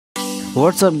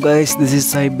What's up guys, this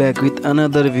is Sai back with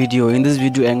another video. In this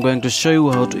video I'm going to show you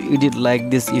how to edit like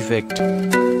this effect.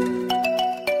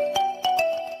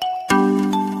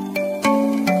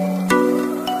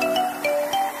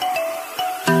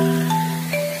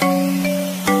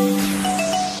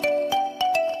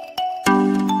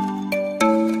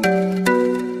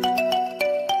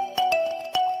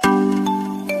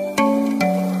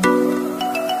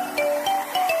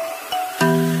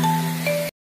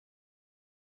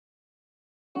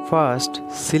 First,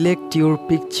 select your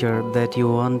picture that you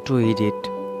want to edit.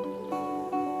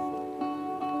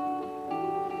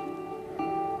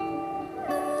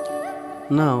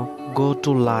 Now go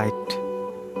to Light.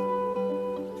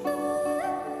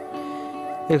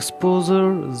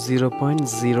 Exposure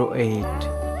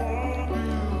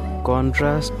 0.08.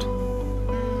 Contrast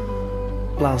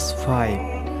 +5.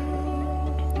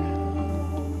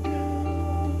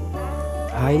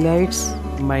 Highlights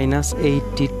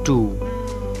 -82.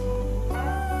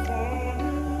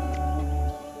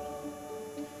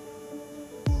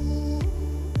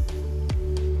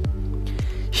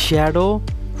 Shadow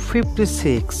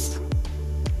 56.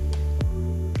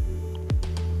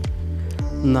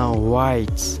 Now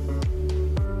whites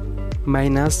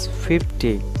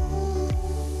 -50.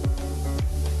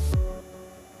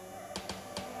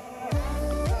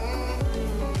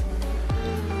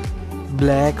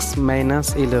 Blacks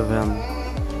 -11.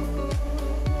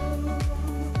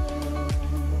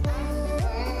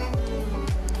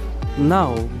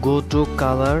 Now go to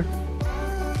color,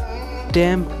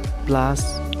 temp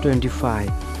 +25.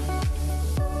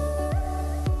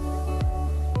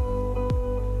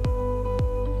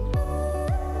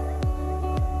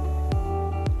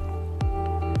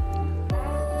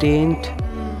 Tint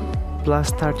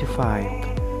 +35.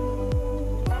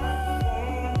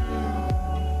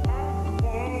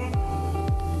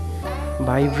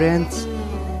 Vibrance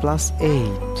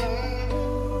 +8.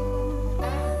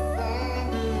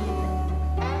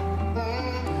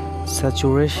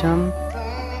 Saturation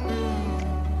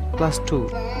 +2.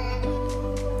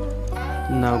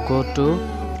 Now go to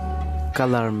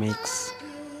color mix.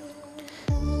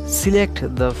 Select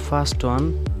the first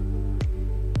one,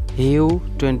 hue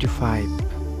 25.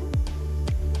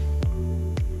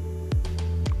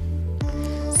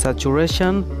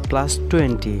 Saturation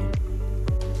 +20.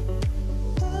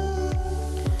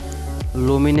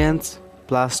 Luminance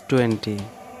 +20.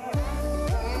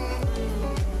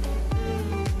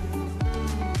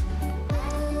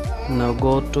 Now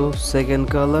go to second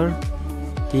color,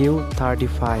 hue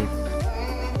 35.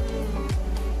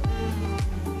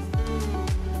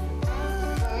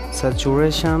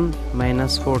 Saturation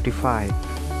 -45.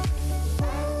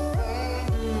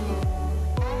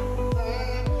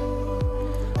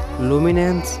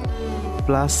 Luminance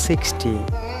 +60.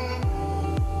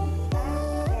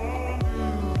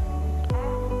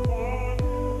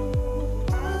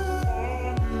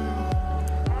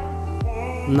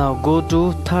 Now go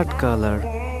to third color,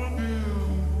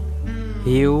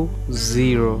 hue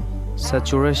 0.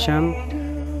 Saturation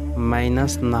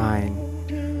 -9.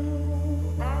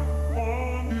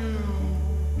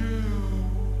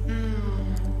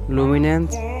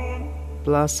 Luminance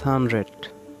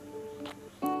 +100.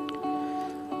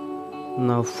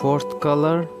 Now fourth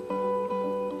color,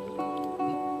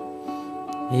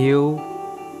 hue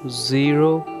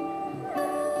 0,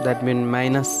 that means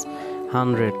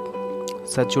 -100.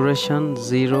 Saturation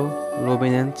 0,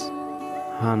 luminance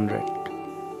 100.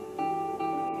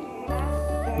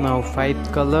 Now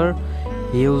fifth color,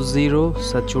 hue 0,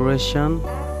 saturation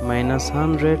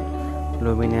 -100,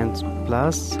 luminance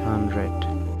 +100.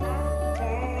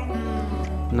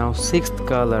 Now sixth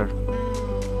color,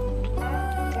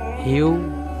 hue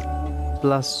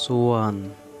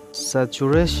 +1,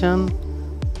 saturation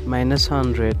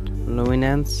 -100,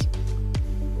 luminance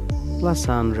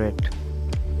 +100.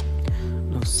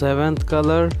 Now seventh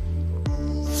color,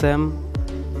 same,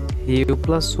 hue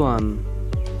 +1,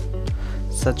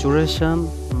 saturation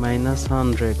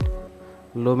 -100,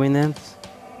 luminance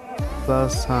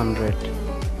 +100.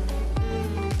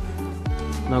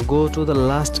 Now go to the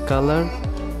last color,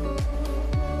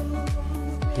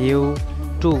 hue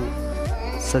 2,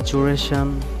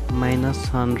 saturation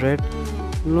 -100,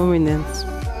 luminance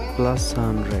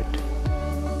 +100.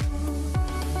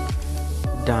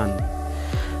 Done.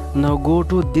 Now go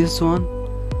to this one,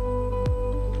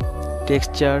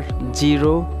 texture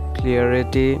 0,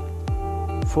 clarity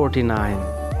 49,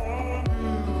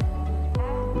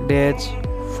 dash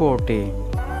 40.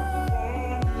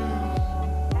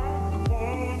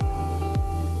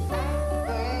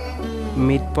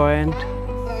 Midpoint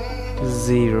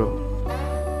 0.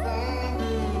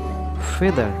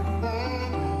 Feather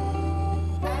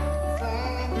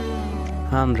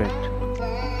 100.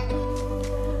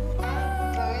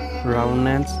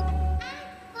 Roundness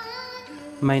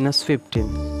 -15.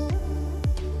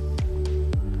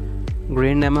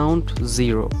 Grain amount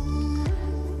 0.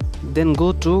 Then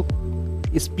go to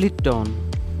split tone.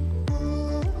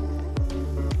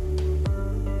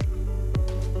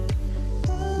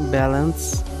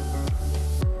 Balance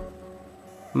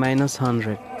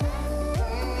 -100.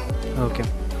 Okay,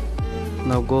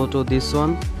 now go to this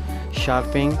one,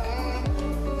 sharpening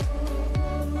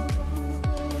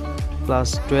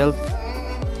 +12,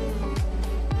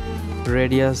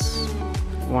 radius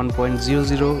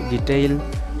 1.00, detail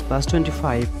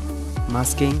 +25,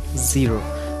 masking 0,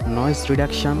 noise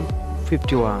reduction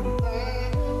 51.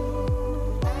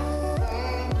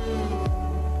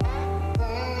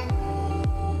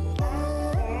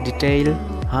 Detail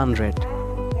 100,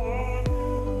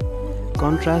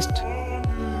 contrast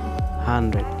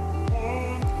 100,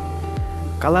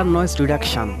 color noise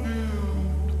reduction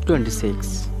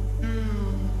 26,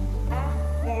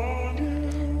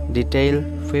 detail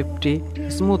 50,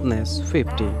 smoothness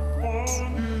 50.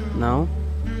 Now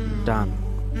done.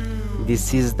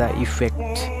 This is the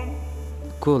effect.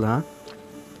 Cool, huh?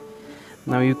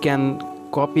 Now you can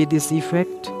copy this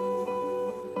effect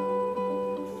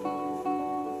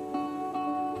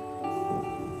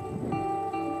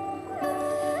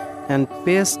and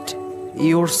paste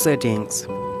your settings.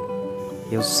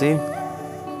 You see,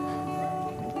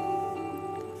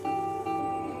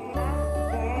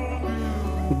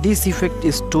 this effect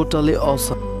is totally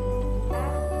awesome.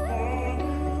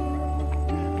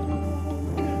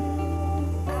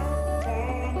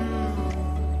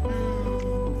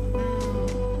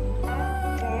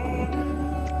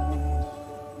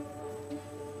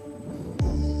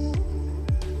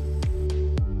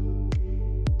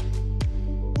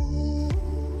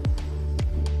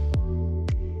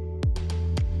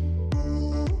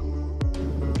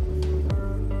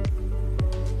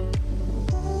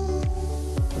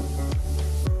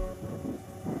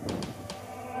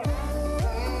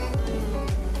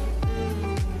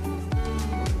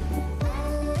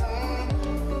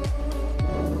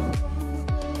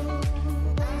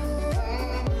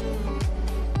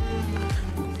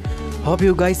 Hope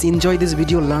you guys enjoy this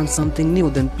video, learn something new.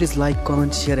 Then please like,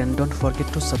 comment, share and don't forget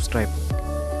to subscribe.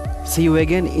 See you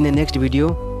again in the next video.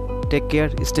 Take care,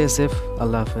 stay safe.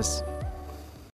 Allah Hafiz.